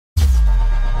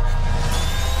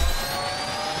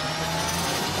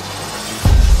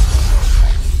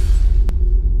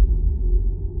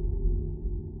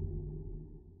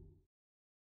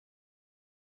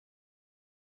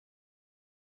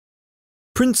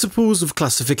Principles of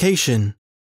classification.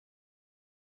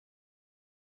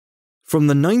 From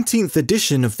the 19th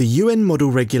edition of the UN Model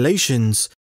Regulations,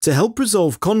 to help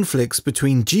resolve conflicts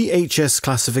between GHS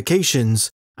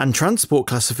classifications and transport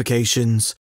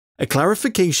classifications, a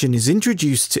clarification is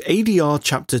introduced to ADR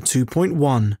Chapter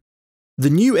 2.1. The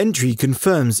new entry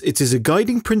confirms it is a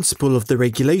guiding principle of the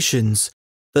regulations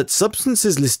that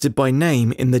substances listed by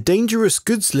name in the dangerous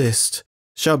goods list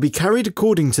shall be carried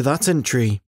according to that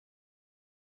entry.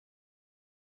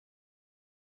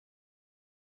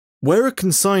 Where a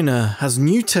consignor has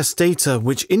new test data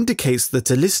which indicates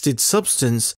that a listed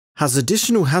substance has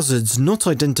additional hazards not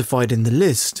identified in the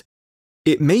list,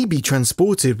 it may be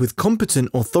transported with competent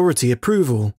authority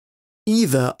approval,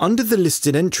 either under the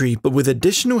listed entry but with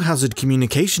additional hazard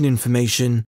communication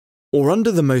information, or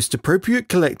under the most appropriate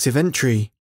collective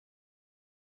entry.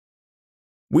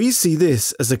 We see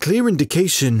this as a clear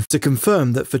indication to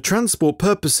confirm that for transport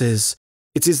purposes,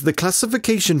 it is the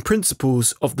classification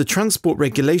principles of the transport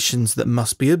regulations that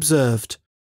must be observed.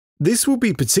 This will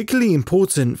be particularly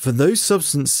important for those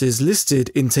substances listed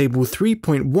in Table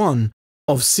 3.1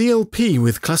 of CLP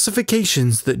with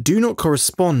classifications that do not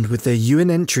correspond with their UN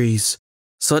entries,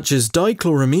 such as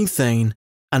dichloromethane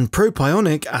and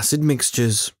propionic acid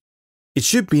mixtures. It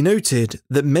should be noted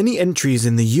that many entries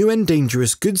in the UN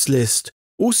Dangerous Goods list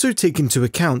also take into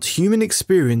account human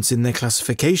experience in their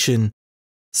classification,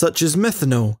 such as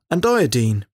methanol and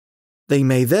iodine. They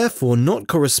may therefore not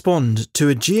correspond to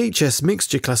a GHS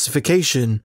mixture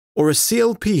classification or a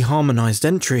CLP harmonized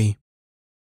entry.